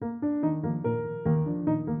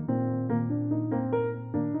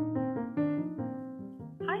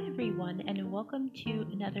to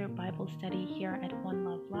another Bible study here at One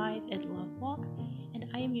Love Live at Love Walk, and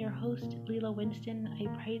I am your host, Leela Winston. I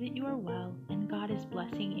pray that you are well and God is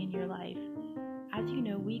blessing in your life. As you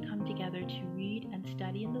know, we come together to read and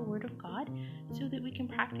study in the Word of God so that we can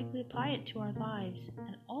practically apply it to our lives,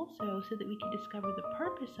 and also so that we can discover the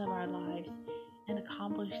purpose of our lives and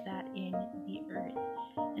accomplish that in the earth.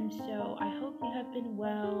 And so I hope you have been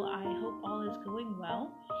well. I hope all is going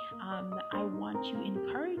well. I want to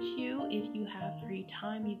encourage you, if you have free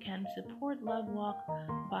time, you can support Love Walk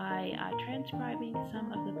by transcribing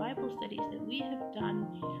some of the Bible studies that we have done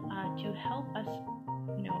to help us,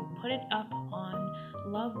 put it up on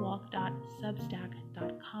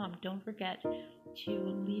lovewalk.substack.com. Don't forget to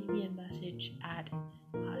leave me a message at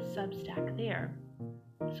Substack there.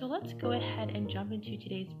 So let's go ahead and jump into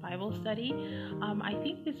today's Bible study. I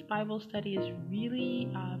think this Bible study is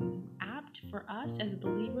really apt for us as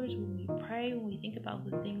believers when we pray, when we think about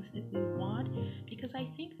the things that we want, because I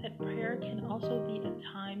think that prayer can also be a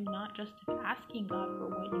time not just of asking God for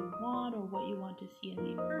what you want or what you want to see in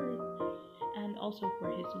the earth, and also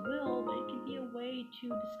for His will, but it can be a way to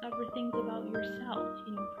discover things about yourself.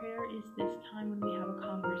 Prayer is this time when we have a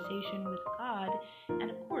conversation with God,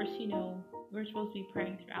 and of course, we're supposed to be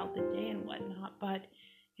praying throughout the day and whatnot, but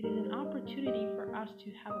it is an opportunity for us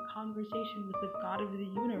to have a conversation with the God of the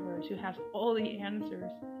universe who has all the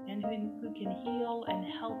answers and who can heal and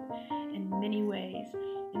help in many ways.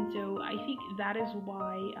 And so I think that is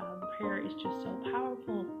why prayer is just so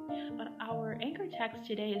powerful. But our anchor text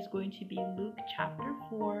today is going to be Luke chapter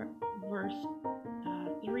 4, verse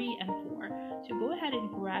 3 and 4. So go ahead and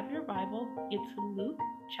grab your Bible. It's Luke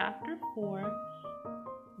chapter 4,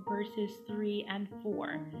 verses 3 and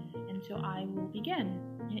 4. And so I will begin.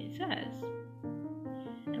 And it says,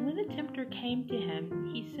 "And when the tempter came to him,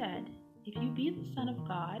 he said, 'If you be the Son of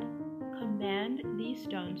God, command these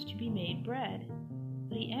stones to be made bread.'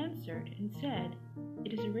 But he answered and said,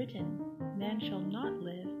 'It is written, man shall not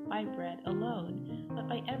live by bread alone, but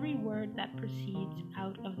by every word that proceeds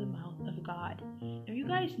out of the mouth of God.'" Now you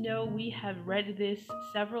guys know we have read this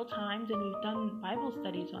several times and we've done Bible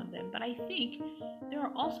studies on them, but I think there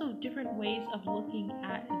are also different ways of looking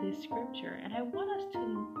at this scripture, and I want us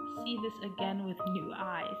to see this again with new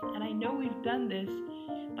eyes. And I know we've done this,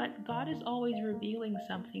 but God is always revealing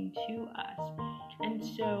something to us. And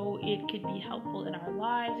so it could be helpful in our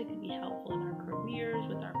lives, it could be helpful in our careers,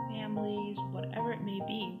 with our families, whatever it may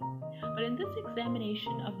be. But in this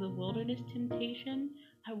examination of the wilderness temptation,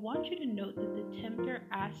 I want you to note that the tempter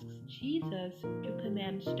asks Jesus to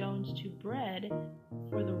command stones to bread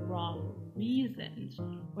for the wrong reasons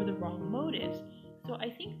or the wrong motives. So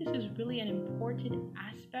I think this is really an important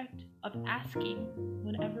aspect of asking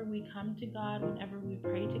whenever we come to God, whenever we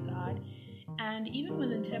pray to God. And even when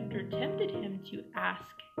the tempter tempted him to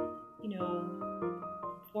ask,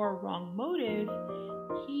 for a wrong motive,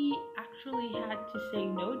 he actually had to say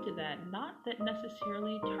no to that. Not that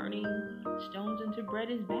necessarily turning stones into bread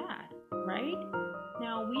is bad, right?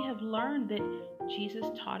 Now, we have learned that Jesus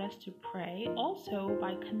taught us to pray also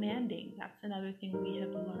by commanding. That's another thing we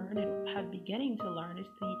have learned and have beginning to learn is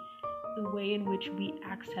the way in which we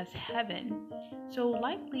access heaven. So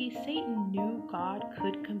likely Satan knew God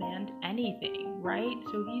could command anything, right?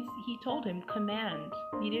 So he told him, command.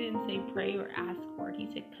 He didn't say pray or ask for it. He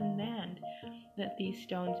said command that these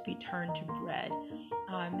stones be turned to bread.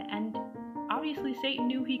 And obviously Satan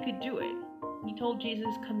knew he could do it. He told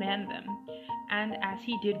Jesus, command them. And as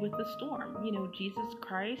he did with the storm, Jesus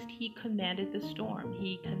Christ, he commanded the storm.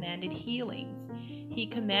 He commanded healings. He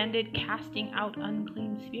commanded casting out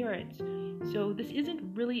unclean spirits. So this isn't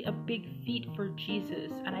really a big feat for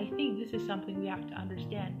Jesus. And I think this is something we have to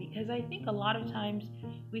understand, because I think a lot of times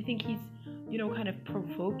we think he's, kind of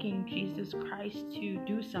provoking Jesus Christ to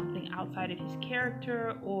do something outside of his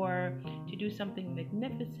character or to do something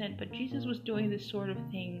magnificent. But Jesus was doing this sort of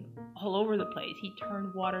thing all over the place. He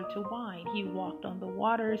turned water to wine. He walked on the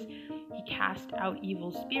waters. He cast out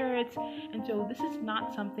evil spirits. And so this is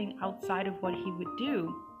not something outside of what he would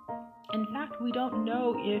do. In fact, we don't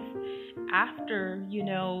know if after,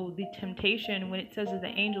 the temptation, when it says that the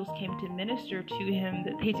angels came to minister to him,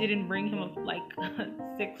 that they didn't bring him a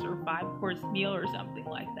 6 or 5 course meal or something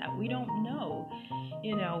like that. We don't know,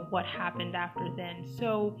 what happened after then.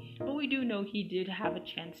 So, but we do know he did have a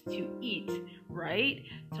chance to eat, right?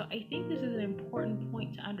 So I think this is an important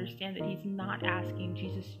point to understand, that he's not asking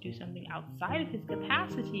Jesus to do something outside of his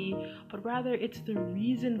capacity, but rather it's the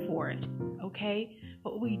reason for it, okay?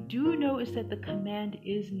 But we do know is that the command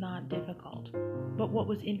is not difficult. But what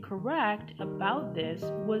was incorrect about this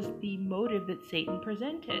was the motive that Satan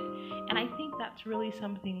presented. And I think that's really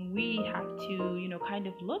something we have to, kind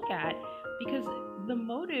of look at, because the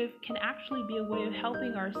motive can actually be a way of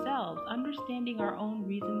helping ourselves, understanding our own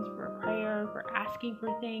reasons for prayer, for asking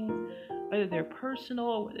for things, whether they're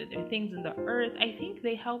personal, whether they're things in the earth. I think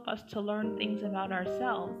they help us to learn things about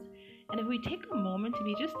ourselves. And if we take a moment to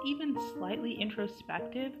be just even slightly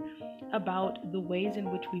introspective about the ways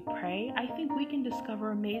in which we pray, I think we can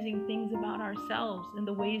discover amazing things about ourselves and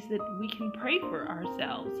the ways that we can pray for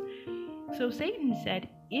ourselves. So Satan said,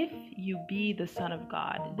 if you be the Son of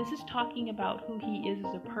God. This is talking about who he is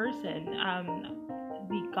as a person,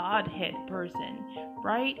 the Godhead person,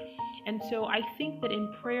 right? And so I think that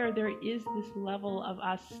in prayer there is this level of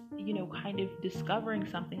us, kind of discovering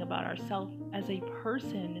something about ourselves as a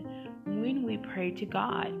person when we pray to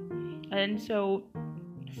God. And so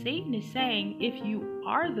Satan is saying, if you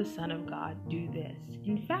are the Son of God, do this.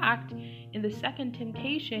 In fact, in the second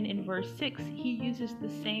temptation in verse 6, he uses the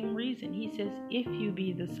same reason. He says, if you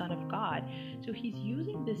be the Son of God. So he's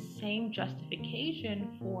using the same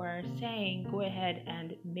justification for saying, go ahead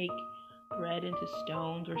and make bread into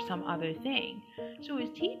stones or some other thing. So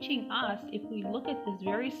he's teaching us, if we look at this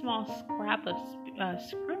very small scrap of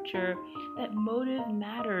scripture, that motive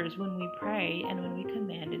matters when we pray and when we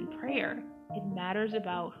command in prayer. It matters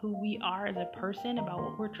about who we are as a person, about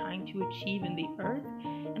what we're trying to achieve in the earth,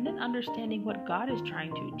 and then understanding what God is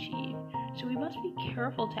trying to achieve. So we must be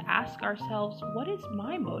careful to ask ourselves, what is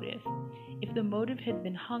my motive? If the motive had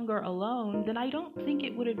been hunger alone, then I don't think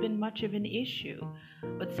it would have been much of an issue.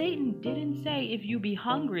 But Satan didn't say, if you be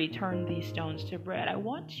hungry, turn these stones to bread. I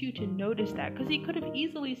want you to notice that, because he could have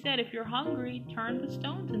easily said, if you're hungry, turn the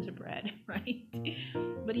stones into bread, right?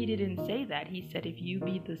 But he didn't say that. He said, if you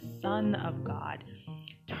be the Son of God,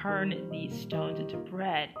 turn these stones into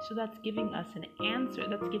bread. So that's giving us an answer.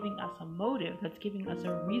 That's giving us a motive. That's giving us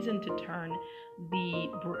a reason to turn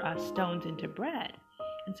the stones into bread.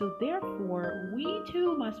 And so therefore, we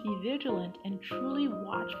too must be vigilant and truly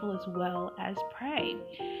watchful as well as pray.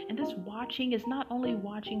 And this watching is not only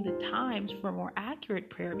watching the times for more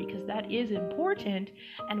accurate prayer, because that is important,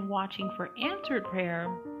 and watching for answered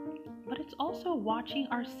prayer, but it's also watching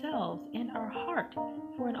ourselves and our heart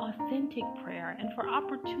for an authentic prayer and for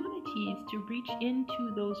opportunities to reach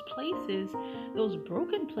into those places, those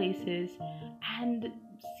broken places, and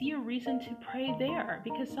see a reason to pray there.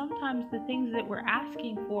 Because sometimes the things that we're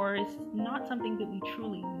asking for is not something that we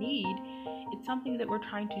truly need. It's something that we're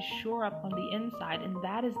trying to shore up on the inside, and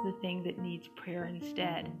that is the thing that needs prayer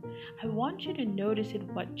instead. I want you to notice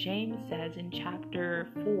what James says in chapter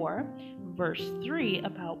 4, verse 3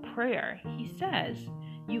 about prayer. He says,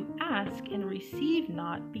 you ask and receive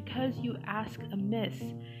not because you ask amiss,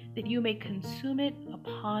 that you may consume it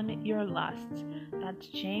upon your lusts. That's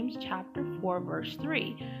James chapter 4, verse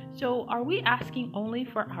 3. So are we asking only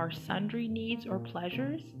for our sundry needs or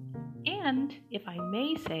pleasures? And if I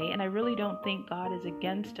may say, and I really don't think God is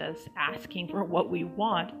against us asking for what we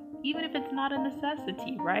want, even if it's not a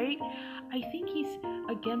necessity, right? I think he's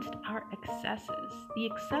against our excesses, the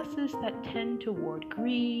excesses that tend toward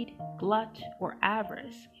greed, glut, or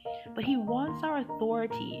avarice. But he wants our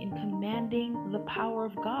authority in commanding the power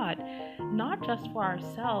of God, not just for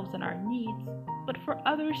ourselves and our needs, but for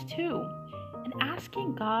others too. And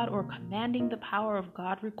asking God or commanding the power of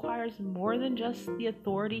God requires more than just the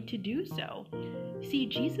authority to do so. See,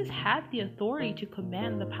 Jesus had the authority to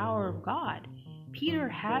command the power of God. Peter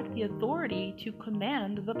had the authority to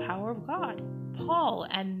command the power of God. Paul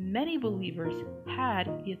and many believers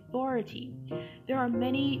had the authority. There are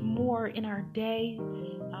many more in our day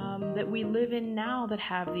that we live in now that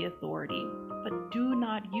have the authority, but do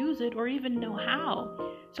not use it or even know how.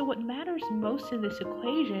 So what matters most in this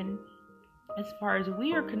equation, as far as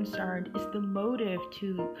we are concerned, is the motive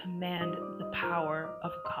to command the power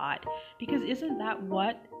of God. Because isn't that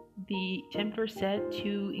what the tempter said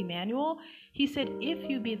to Emmanuel? He said, if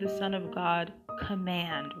you be the Son of God,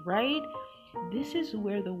 command, right? This is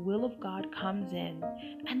where the will of God comes in.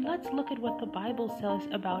 And let's look at what the Bible says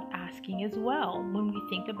about asking as well when we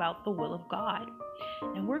think about the will of God.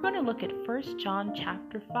 And we're going to look at 1 John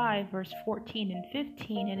chapter 5, verse 14 and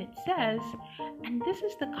 15, and it says, and this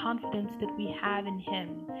is the confidence that we have in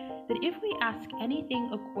him, that if we ask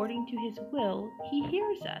anything according to his will, he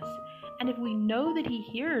hears us. And if we know that he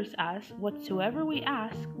hears us, whatsoever we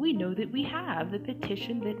ask, we know that we have the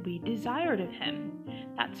petition that we desired of him.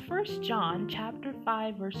 That's 1 John chapter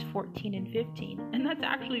 5, verse 14 and 15. And that's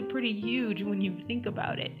actually pretty huge when you think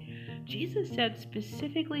about it. Jesus said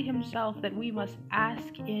specifically himself that we must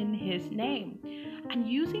ask in his name. And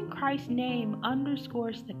using Christ's name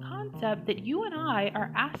underscores the concept that you and I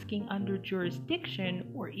are asking under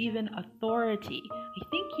jurisdiction or even authority. I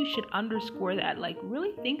think you should underscore that,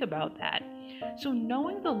 really think about that. So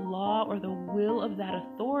knowing the law or the will of that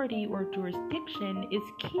authority or jurisdiction is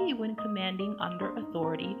key when commanding under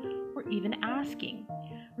authority or even asking.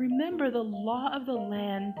 Remember, the law of the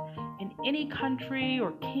land in any country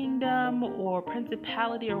or kingdom or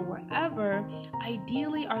principality or wherever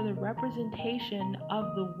ideally are the representation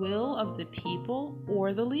of the will of the people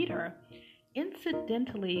or the leader.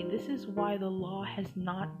 Incidentally, this is why the law has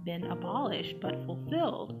not been abolished but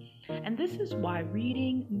fulfilled. And this is why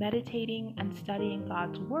reading, meditating, and studying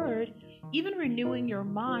God's Word, even renewing your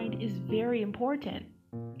mind, is very important.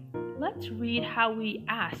 Let's read how we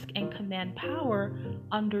ask and command power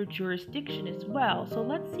under jurisdiction as well. So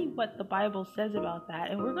let's see what the Bible says about that.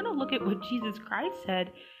 And we're going to look at what Jesus Christ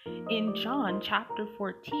said in John chapter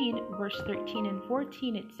 14, verse 13 and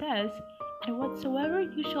 14. It says, "And whatsoever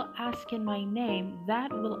you shall ask in my name,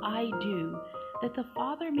 that will I do, that the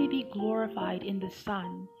Father may be glorified in the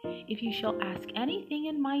Son. If you shall ask anything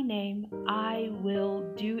in my name, I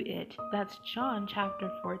will do it." That's John chapter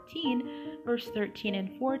 14, verse 13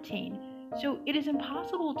 and 14. So it is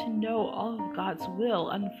impossible to know all of God's will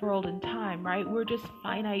unfurled in time, right? We're just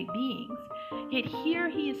finite beings. Yet here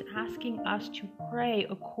he is asking us to pray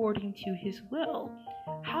according to his will.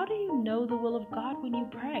 How do you know the will of God when you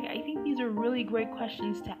pray? I think these are really great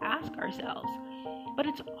questions to ask ourselves. But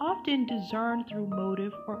it's often discerned through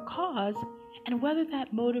motive or cause, and whether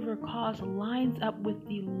that motive or cause lines up with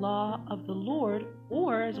the law of the Lord,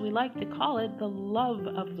 or as we like to call it, the love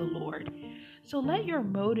of the Lord. So let your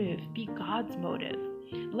motive be God's motive.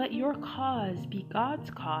 Let your cause be God's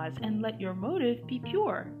cause, and let your motive be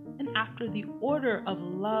pure and after the order of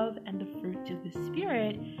love and the fruits of the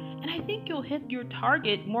Spirit. And I think you'll hit your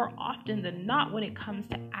target more often than not when it comes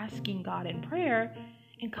to asking God in prayer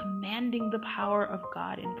and commanding the power of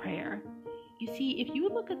God in prayer. You see, if you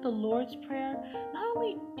look at the Lord's Prayer, not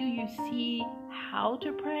only do you see how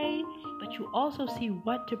to pray, but you also see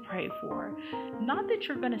what to pray for. Not that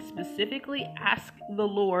you're going to specifically ask the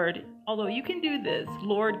Lord, although you can do this,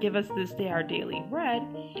 "Lord, give us this day our daily bread."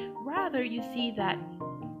 Rather, you see that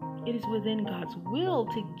it is within God's will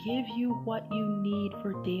to give you what you need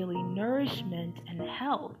for daily nourishment and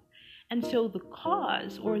health. And so the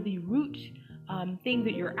cause or the root thing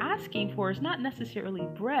that you're asking for is not necessarily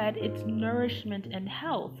bread, it's nourishment and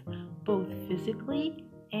health, both physically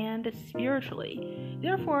and spiritually.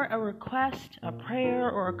 Therefore, a request, a prayer,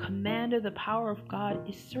 or a command of the power of God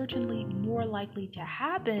is certainly more likely to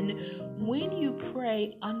happen when you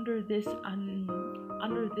pray under this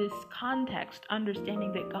context,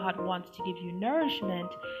 understanding that God wants to give you nourishment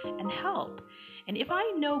and help. And if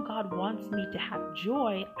I know God wants me to have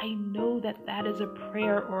joy, I know that that is a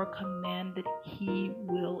prayer or a command that he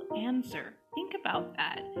will answer. Think about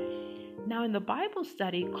that. Now, in the Bible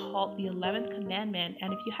study called the 11th Commandment,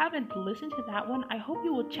 and if you haven't listened to that one, I hope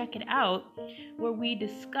you will check it out, where we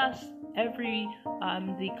discuss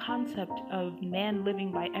the concept of man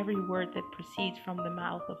living by every word that proceeds from the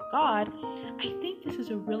mouth of God. I think this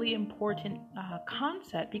is a really important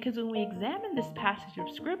concept, because when we examine this passage of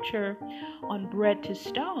scripture on bread to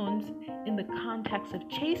stones in the context of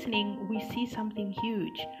chastening, we see something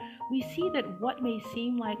huge. We see that what may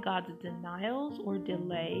seem like God's denials or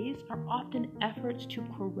delays are often efforts to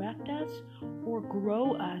correct us or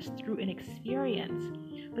grow us through an experience.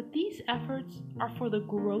 But these efforts are for the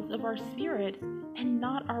growth of our spirit and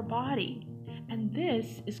not our body. And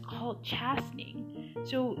this is called chastening.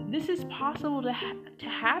 So this is possible to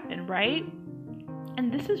happen, right? And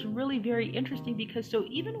this is really very interesting, because so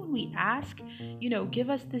even when we ask, give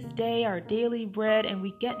us this day our daily bread, and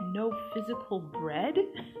we get no physical bread,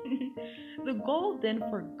 the goal then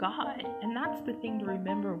for God, and that's the thing to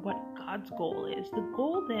remember what God's goal is. The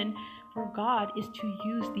goal then for God is to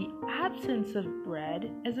use the absence of bread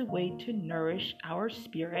as a way to nourish our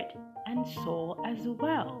spirit and soul as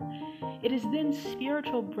well. It is then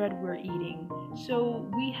spiritual bread we're eating. So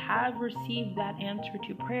we have received that answer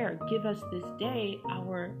to prayer. Give us this day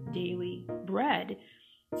our daily bread.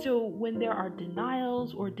 So when there are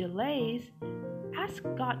denials or delays, ask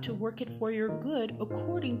God to work it for your good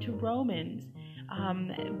according to Romans,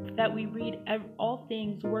 that we read, all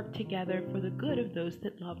things work together for the good of those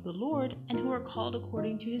that love the Lord and who are called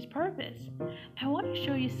according to his purpose. I want to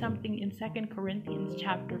show you something in 2 Corinthians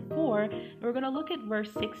chapter 4. We're going to look at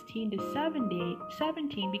verse 16 to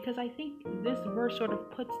 17, because I think this verse sort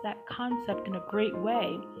of puts that concept in a great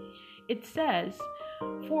way. It says,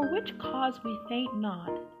 For which cause we faint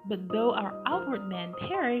not, but though our outward man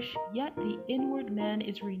perish, yet the inward man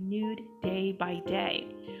is renewed day by day.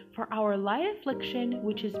 For our light affliction,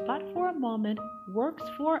 which is but for a moment, works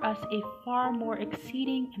for us a far more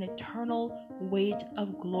exceeding and eternal weight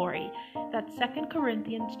of glory. That's 2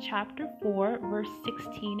 Corinthians chapter 4, verse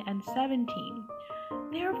 16 and 17.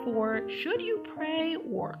 Therefore, should you pray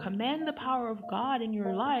or command the power of God in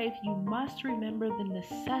your life, you must remember the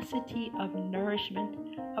necessity of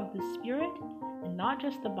nourishment of the spirit and not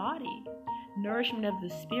just the body. Nourishment of the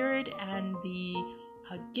spirit and the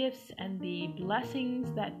gifts and the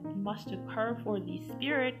blessings that must occur for the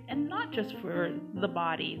spirit and not just for the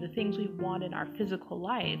body, the things we want in our physical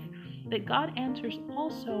life. That God answers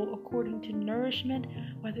also according to nourishment,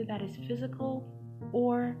 whether that is physical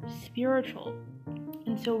or spiritual.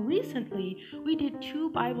 And so recently we did 2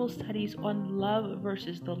 Bible studies on love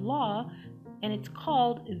versus the law, and it's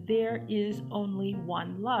called There Is Only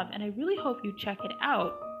One Love. And I really hope you check it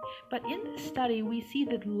out. But in this study, we see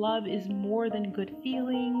that love is more than good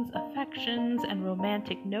feelings, affections, and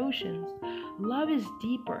romantic notions. Love is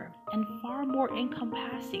deeper and far more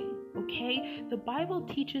encompassing, okay? The Bible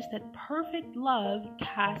teaches that perfect love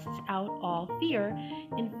casts out all fear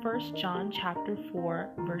in 1 John chapter 4,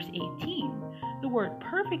 verse 18. The word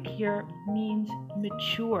perfect here means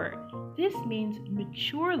mature. This means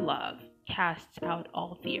mature love casts out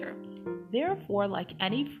all fear. Therefore, like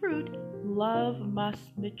any fruit, love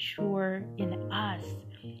must mature in us,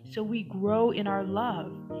 so we grow in our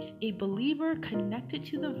love. A believer connected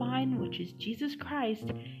to the vine, which is Jesus Christ,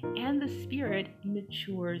 and the Spirit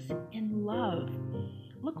matures in love.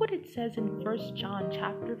 Look what it says in 1 John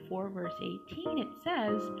chapter 4, verse 18. It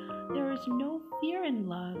says, "There is no fear in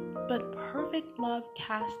love, but perfect love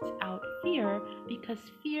casts out fear, because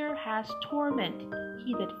fear has torment.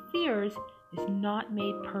 He that fears is not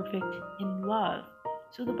made perfect in love."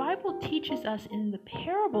 So the Bible teaches us in the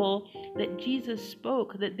parable that Jesus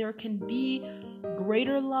spoke that there can be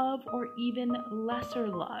greater love or even lesser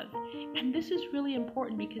love. And this is really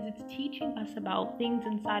important because it's teaching us about things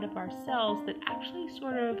inside of ourselves that actually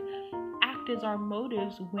sort of act as our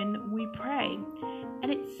motives when we pray.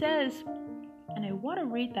 And it says, and I want to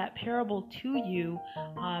read that parable to you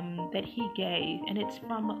that he gave. And it's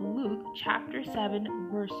from Luke chapter 7,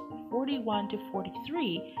 verse 41 to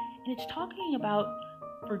 43. And it's talking about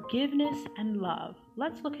forgiveness and love.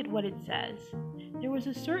 Let's look at what it says. There was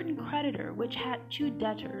a certain creditor which had 2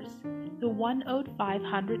 debtors. The one owed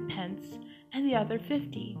 500 pence and the other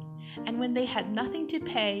 50. And when they had nothing to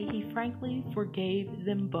pay, he frankly forgave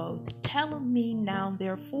them both. Tell me now,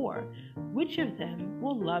 therefore, which of them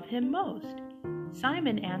will love him most?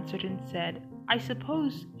 Simon answered and said, I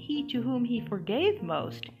suppose he to whom he forgave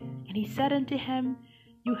most. And he said unto him,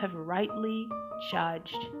 You have rightly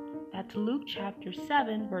judged. That's Luke chapter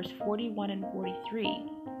 7, verse 41 and 43.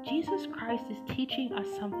 Jesus Christ is teaching us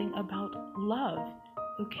something about love,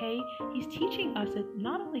 okay? He's teaching us that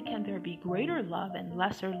not only can there be greater love and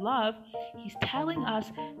lesser love, he's telling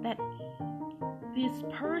us that this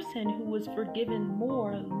person who was forgiven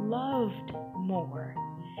more loved more.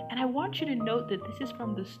 And I want you to note that this is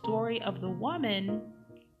from the story of the woman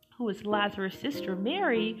who was Lazarus' sister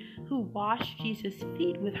Mary, who washed Jesus'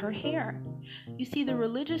 feet with her hair. You see, the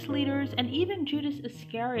religious leaders and even Judas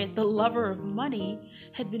Iscariot, the lover of money,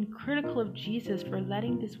 had been critical of Jesus for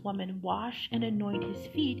letting this woman wash and anoint his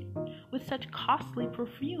feet with such costly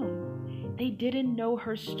perfume. They didn't know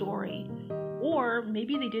her story, or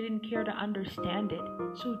maybe they didn't care to understand it.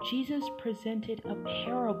 So Jesus presented a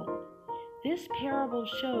parable. This parable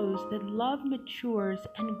shows that love matures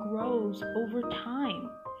and grows over time.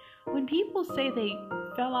 When people say they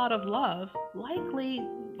fell out of love, likely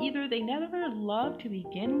either they never loved to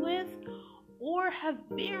begin with or have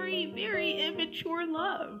very, very immature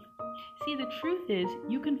love. See, the truth is,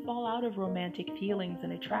 you can fall out of romantic feelings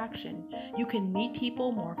and attraction. You can meet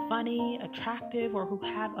people more funny, attractive, or who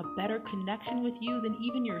have a better connection with you than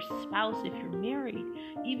even your spouse if you're married,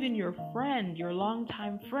 even your friend, your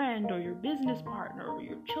longtime friend, or your business partner, or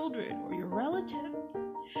your children, or your relative.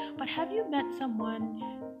 But have you met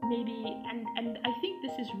someone maybe, and I think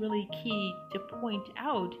this is really key to point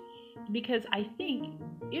out, because I think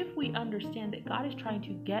if we understand that God is trying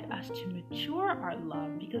to get us to mature our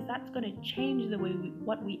love, because that's going to change the way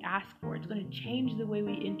what we ask for. It's going to change the way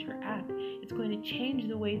we interact. It's going to change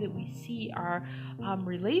the way that we see our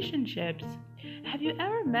relationships. Have you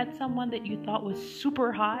ever met someone that you thought was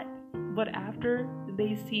super hot, but after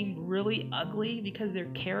they seemed really ugly because their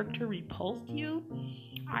character repulsed you?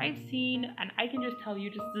 I've seen, and I can just tell you,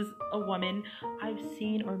 just as a woman, I've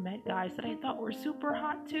seen or met guys that I thought were super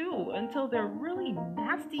hot too, until their really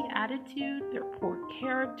nasty attitude, their poor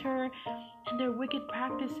character, and their wicked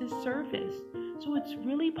practices surfaced. So it's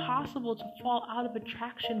really possible to fall out of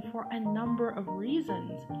attraction for a number of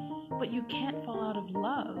reasons, but you can't fall out of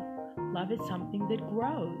love. Love is something that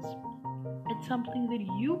grows. It's something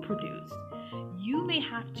that you produce. You may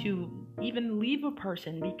have to even leave a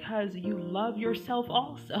person because you love yourself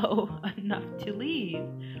also enough to leave.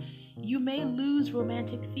 You may lose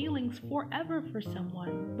romantic feelings forever for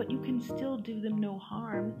someone, but you can still do them no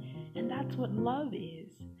harm, and that's what love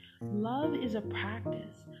is. Love is a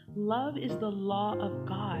practice. Love is the law of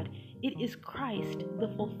God. It is Christ,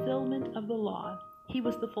 the fulfillment of the law. He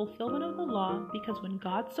was the fulfillment of the law because when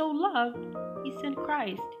God so loved, he sent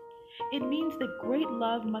Christ. It means that great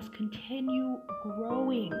love must continue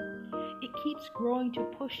growing. It keeps growing to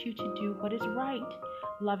push you to do what is right.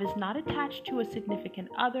 Love is not attached to a significant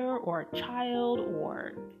other or a child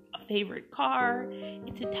or a favorite car.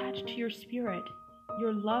 It's attached to your spirit.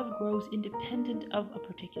 Your love grows independent of a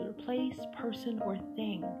particular place, person, or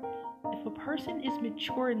thing. If a person is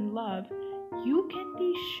mature in love, you can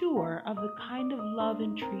be sure of the kind of love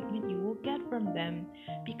and treatment you will get from them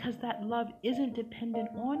because that love isn't dependent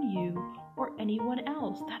on you or anyone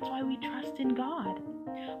else. That's why we trust in God.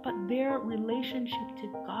 But their relationship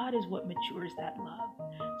to God is what matures that love.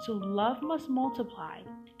 So love must multiply,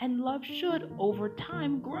 and love should, over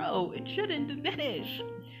time, grow. It shouldn't diminish.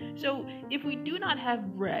 So if we do not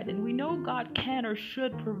have bread, and we know God can or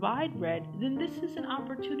should provide bread, then this is an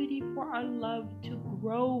opportunity for our love to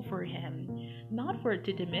grow for Him, not for it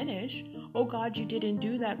to diminish. Oh God, you didn't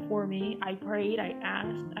do that for me. I prayed, I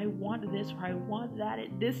asked, I want this or I want that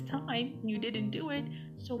at this time. You didn't do it,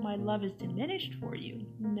 so my love is diminished for you.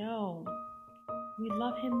 No, we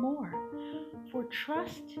love Him more. For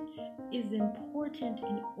trust is important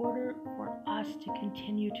in order for us to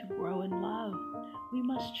continue to grow in love. We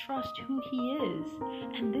must trust who He is.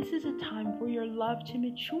 And this is a time for your love to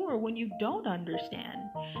mature when you don't understand.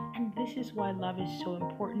 And this is why love is so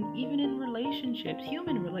important, even in relationships,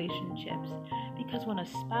 human relationships. Because when a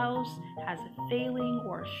spouse has a failing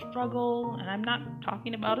or a struggle, and I'm not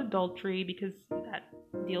talking about adultery because that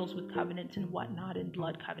deals with covenants and whatnot and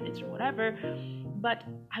blood covenants or whatever, but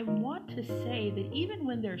I want to say that even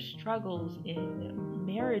when there's struggles in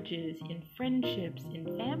marriages, in friendships,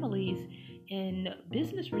 in families, in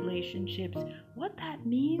business relationships, what that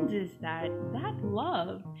means is that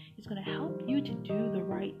love is going to help you to do the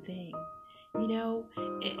right thing. You know,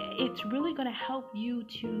 it's really going to help you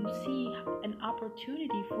to see an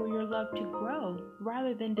opportunity for your love to grow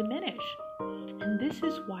rather than diminish. And this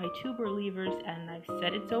is why two believers, and I've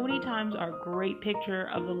said it so many times, are a great picture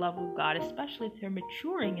of the love of God, especially if they're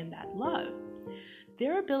maturing in that love.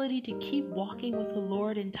 Their ability to keep walking with the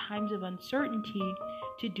Lord in times of uncertainty,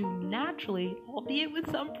 to do naturally, albeit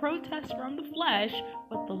with some protest from the flesh,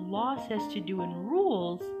 what the law says to do in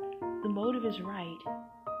rules, the motive is right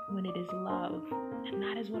when it is love. And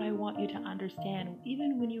that is what I want you to understand.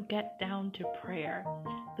 Even when you get down to prayer,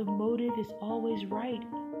 the motive is always right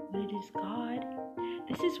when it is God.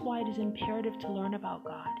 This is why it is imperative to learn about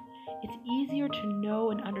God. It's easier to know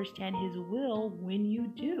and understand His will when you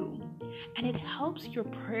do. And it helps your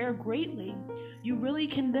prayer greatly. You really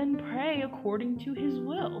can then pray according to His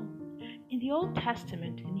will. In the Old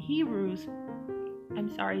Testament, the Hebrews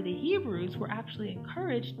were actually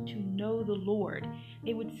encouraged to know the Lord.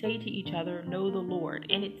 They would say to each other, know the Lord.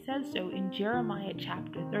 And it says so in Jeremiah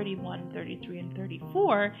chapter 31, 33, and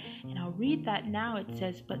 34. And I'll read that now. It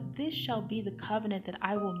says, "But this shall be the covenant that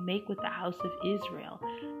I will make with the house of Israel.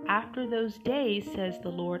 After those days, says the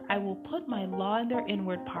Lord, I will put my law in their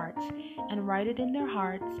inward parts and write it in their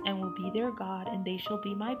hearts, and will be their God, and they shall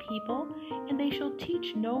be my people. And they shall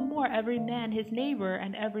teach no more every man his neighbor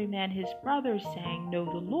and every man his brother, saying, know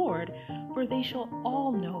the Lord, for they shall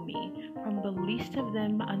all know me, from the least of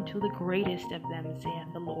them unto the greatest of them,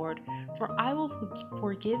 saith the Lord. For I will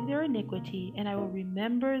forgive their iniquity, and I will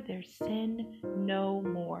remember their sin no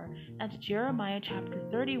more." That's Jeremiah chapter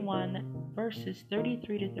 31, verses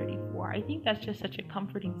 33 to 34. I think that's just such a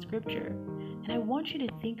comforting scripture. And I want you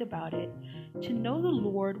to think about it. To know the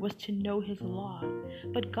Lord was to know His law.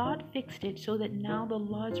 But God fixed it so that now the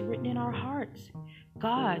law is written in our hearts.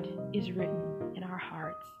 God is written in our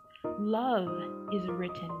hearts. Love is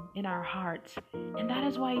written in our hearts. And that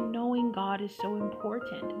is why knowing God is so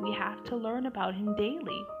important. We have to learn about Him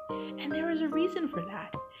daily. And there is a reason for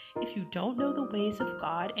that. If you don't know the ways of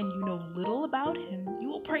God and you know little about Him, you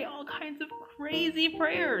will pray all kinds of crazy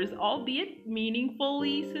prayers, albeit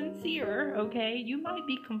meaningfully sincere, okay? You might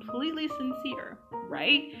be completely sincere,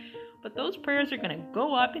 right? But those prayers are going to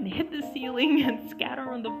go up and hit the ceiling and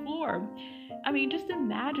scatter on the floor. I mean, just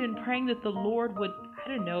imagine praying that the Lord would,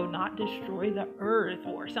 not destroy the earth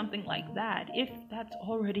or something like that, if that's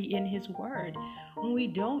already in His Word. When we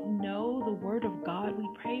don't know the Word of God, we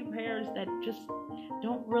pray prayers that just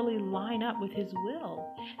don't really line up with His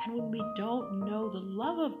will. And when we don't know the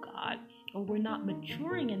love of God, or we're not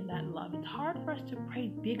maturing in that love, it's hard for us to pray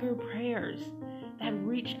bigger prayers that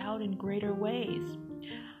reach out in greater ways.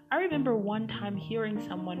 I remember one time hearing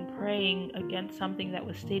someone praying against something that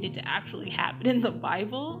was stated to actually happen in the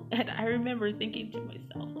Bible, and I remember thinking to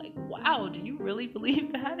myself, like, wow, do you really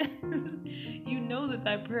believe that? You know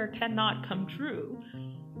that prayer cannot come true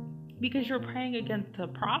because you're praying against a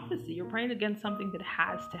prophecy. You're praying against something that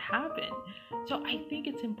has to happen. So I think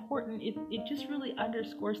it's important. It just really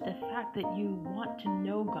underscores the fact that you want to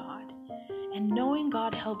know God. And knowing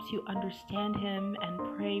God helps you understand Him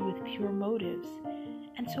and pray with pure motives.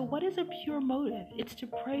 And so what is a pure motive? It's to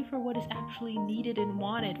pray for what is actually needed and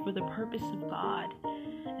wanted for the purpose of God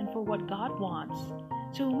and for what God wants.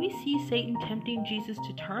 So when we see Satan tempting Jesus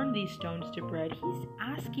to turn these stones to bread, he's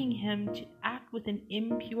asking him to act with an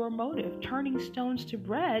impure motive. Turning stones to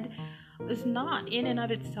bread is not in and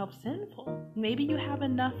of itself sinful. Maybe you have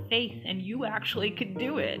enough faith and you actually could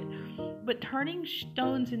do it. But turning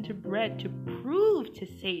stones into bread to prove to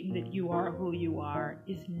Satan that you are who you are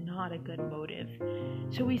is not a good motive.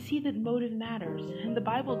 So we see that motive matters, and the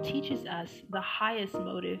Bible teaches us the highest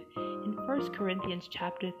motive in 1 Corinthians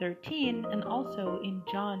chapter 13 and also in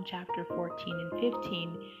John chapter 14 and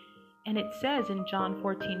 15. And it says in John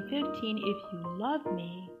 14:15, if you love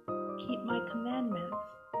me, keep my commandments.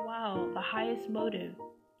 Wow, the highest motive,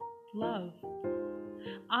 love.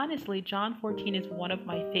 Honestly, John 14 is one of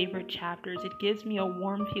my favorite chapters. It gives me a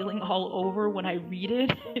warm feeling all over when I read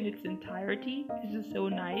it in its entirety. It's just so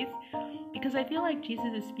nice because I feel like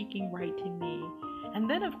Jesus is speaking right to me. And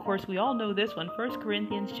then, of course, we all know this one, 1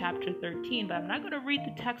 Corinthians chapter 13, but I'm not going to read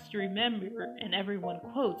the text to remember and everyone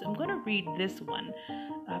quotes. I'm going to read this one,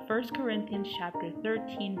 1 Corinthians chapter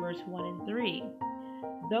 13, verse 1 and 3.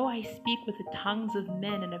 Though I speak with the tongues of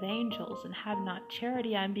men and of angels, and have not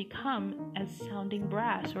charity, I am become as sounding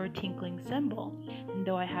brass or a tinkling cymbal. And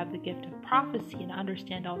though I have the gift of prophecy, and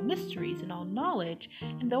understand all mysteries and all knowledge,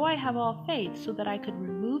 and though I have all faith, so that I could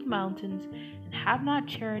remove mountains, and have not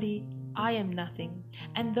charity, I am nothing.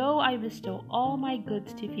 And though I bestow all my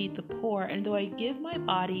goods to feed the poor, and though I give my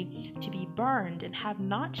body to be burned, and have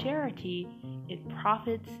not charity, it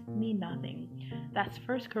profits me nothing. That's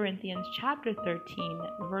 1 Corinthians chapter 13,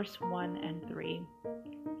 verse 1 and 3.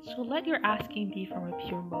 So let your asking be from a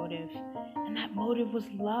pure motive, and that motive was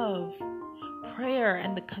love. Prayer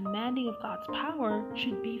and the commanding of God's power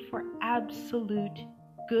should be for absolute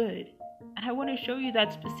good. And I want to show you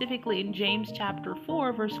that specifically in James chapter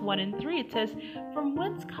 4, verse 1 and 3. It says, from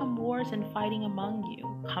whence come wars and fighting among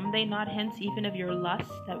you? Come they not hence even of your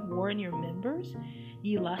lusts that war in your members?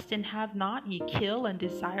 Ye lust and have not, ye kill and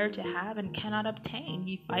desire to have and cannot obtain.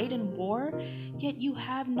 Ye fight and war, yet you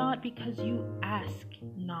have not because you ask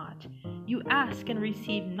not. You ask and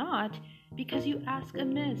receive not because you ask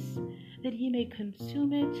amiss, that ye may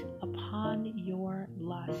consume it upon your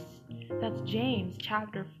lusts. That's James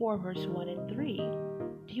chapter 4, verse 1 and 3.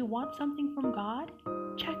 Do you want something from God?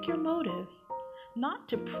 Check your motive. Not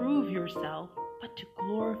to prove yourself, but to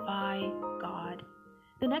glorify God.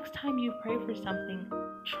 The next time you pray for something,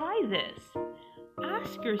 try this.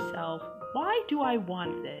 Ask yourself, why do I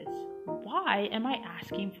want this? Why am I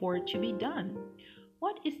asking for it to be done?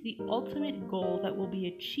 What is the ultimate goal that will be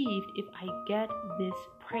achieved if I get this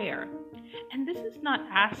prayer? And this is not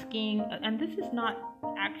asking, and this is not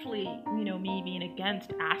actually, me being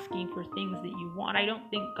against asking for things that you want. I don't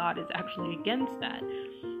think God is actually against that.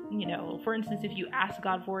 For instance, if you ask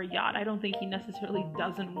God for a yacht, I don't think He necessarily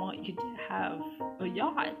doesn't want you to have a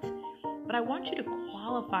yacht. But I want you to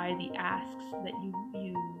qualify the asks that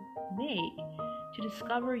you make to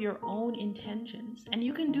discover your own intentions. And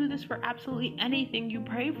you can do this for absolutely anything you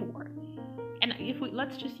pray for. And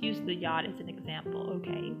let's just use the yacht as an example,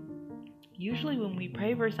 okay? Usually when we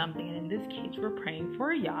pray for something, and in this case we're praying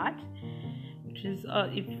for a yacht, which is,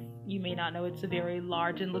 if you may not know, it's a very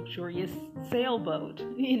large and luxurious sailboat,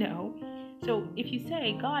 So if you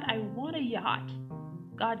say, God, I want a yacht.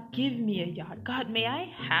 God, give me a yacht. God, may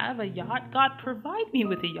I have a yacht? God, provide me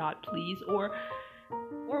with a yacht, please. Or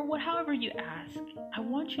however you ask. I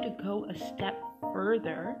want you to go a step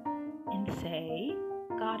further and say,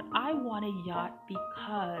 God, I want a yacht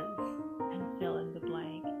because, and fill in the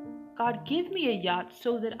blank. God, give me a yacht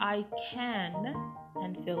so that I can,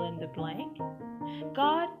 and fill in the blank.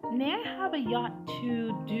 God, may I have a yacht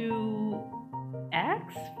to do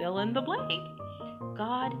X, fill in the blank.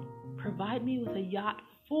 God, provide me with a yacht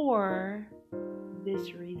for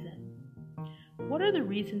this reason. What are the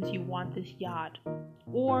reasons you want this yacht?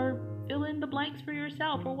 Or fill in the blanks for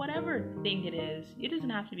yourself, or whatever thing it is. It doesn't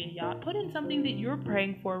have to be a yacht. Put in something that you're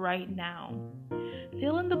praying for right now.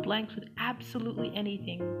 Fill in the blanks with absolutely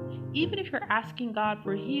anything. Even if you're asking God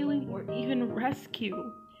for healing or even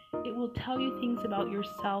rescue, it will tell you things about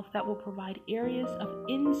yourself that will provide areas of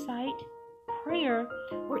insight, prayer,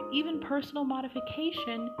 or even personal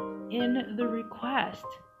modification in the request.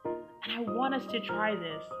 And I want us to try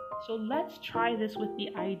this. So let's try this with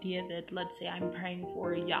the idea that, let's say I'm praying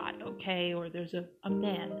for a yacht, okay? Or there's a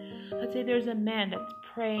man. Let's say there's a man that's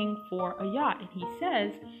praying for a yacht. And he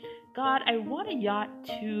says, God, I want a yacht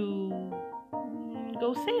to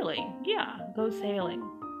go sailing. Yeah, go sailing.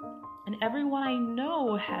 And everyone I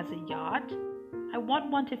know has a yacht. I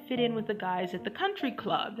want one to fit in with the guys at the country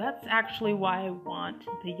club. That's actually why I want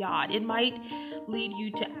the yacht. It might lead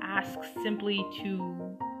you to ask simply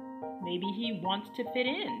to, maybe he wants to fit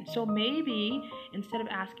in. So maybe instead of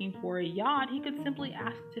asking for a yacht, he could simply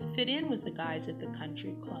ask to fit in with the guys at the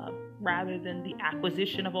country club rather than the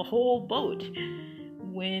acquisition of a whole boat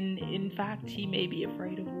when in fact he may be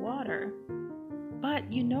afraid of water.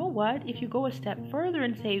 But you know what? If you go a step further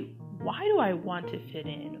and say, why do I want to fit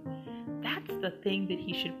in? That's the thing that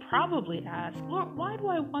he should probably ask. Lord, why do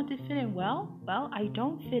I want to fit in? Well, I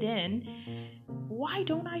don't fit in. Why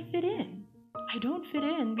don't I fit in? I don't fit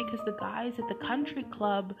in because the guys at the country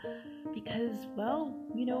club, because,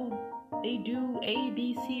 they do A,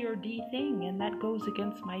 B, C, or D thing, and that goes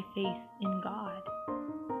against my faith in God.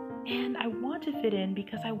 And I want to fit in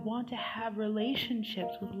because I want to have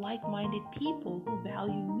relationships with like-minded people who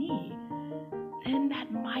value me. Then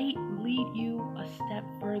that might lead you a step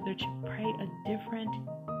further to pray a different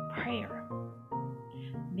prayer.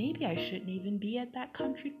 Maybe I shouldn't even be at that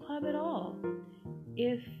country club at all.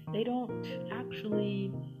 If they don't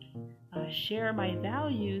actually share my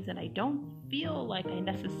values and I don't feel like I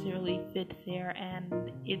necessarily fit there,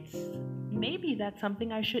 and maybe that's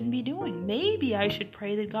something I shouldn't be doing. Maybe I should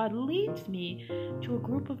pray that God leads me to a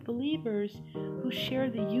group of believers who share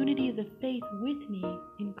the unity of the faith with me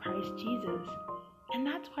in Christ Jesus. And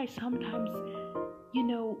that's why sometimes,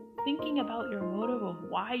 thinking about your motive of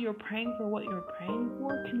why you're praying for what you're praying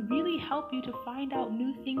for can really help you to find out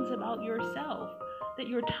new things about yourself, that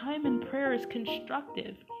your time in prayer is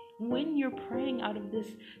constructive when you're praying out of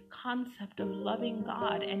this concept of loving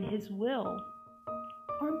God and His will.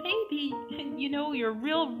 Or maybe, your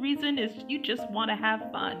real reason is you just want to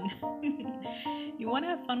have fun. You want to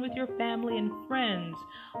have fun with your family and friends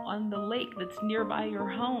on the lake that's nearby your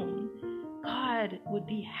home. God would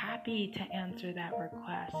be happy to answer that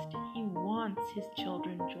request. He wants His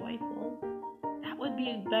children joyful. That would be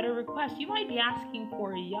a better request. You might be asking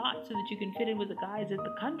for a yacht so that you can fit in with the guys at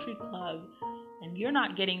the country club, and you're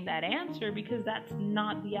not getting that answer because that's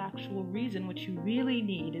not the actual reason. What you really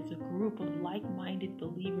need is a group of like-minded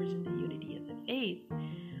believers in the unity of the faith.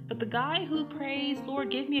 But the guy who prays, Lord,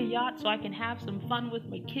 give me a yacht so I can have some fun with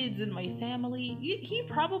my kids and my family, he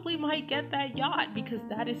probably might get that yacht because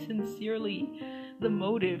that is sincerely the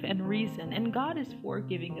motive and reason. And God is for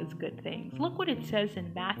giving us good things. Look what it says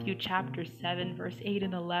in Matthew chapter 7, verse 8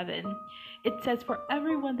 and 11. It says, for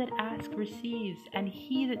everyone that asks receives, and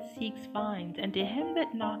he that seeks finds, and to him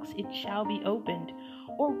that knocks it shall be opened.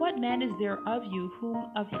 Or what man is there of you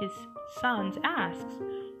whom of his sons asks,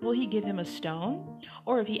 will he give him a stone?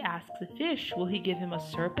 Or if he asks a fish, will he give him a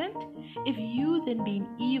serpent? If you then being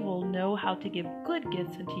evil know how to give good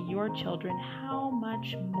gifts unto your children, how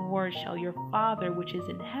much more shall your Father which is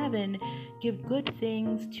in heaven give good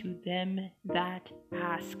things to them that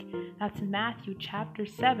ask? That's Matthew chapter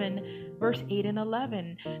 7, verse 8 and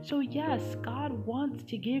 11. So yes, God wants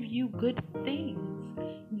to give you good things.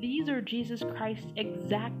 These are Jesus Christ's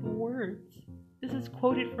exact words. This is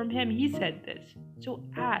quoted from Him. He said this. So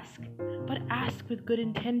ask, but ask with good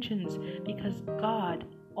intentions, because God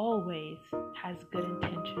always has good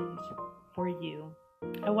intentions for you.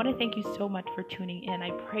 I want to thank you so much for tuning in. I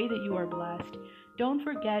pray that you are blessed. Don't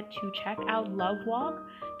forget to check out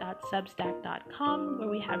lovewalk.substack.com, where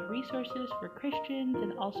we have resources for Christians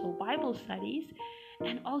and also Bible studies.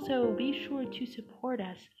 And also be sure to support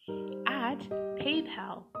us at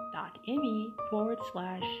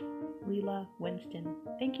paypal.me/Leela Winston.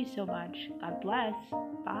 Thank you so much. God bless.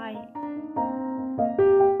 Bye.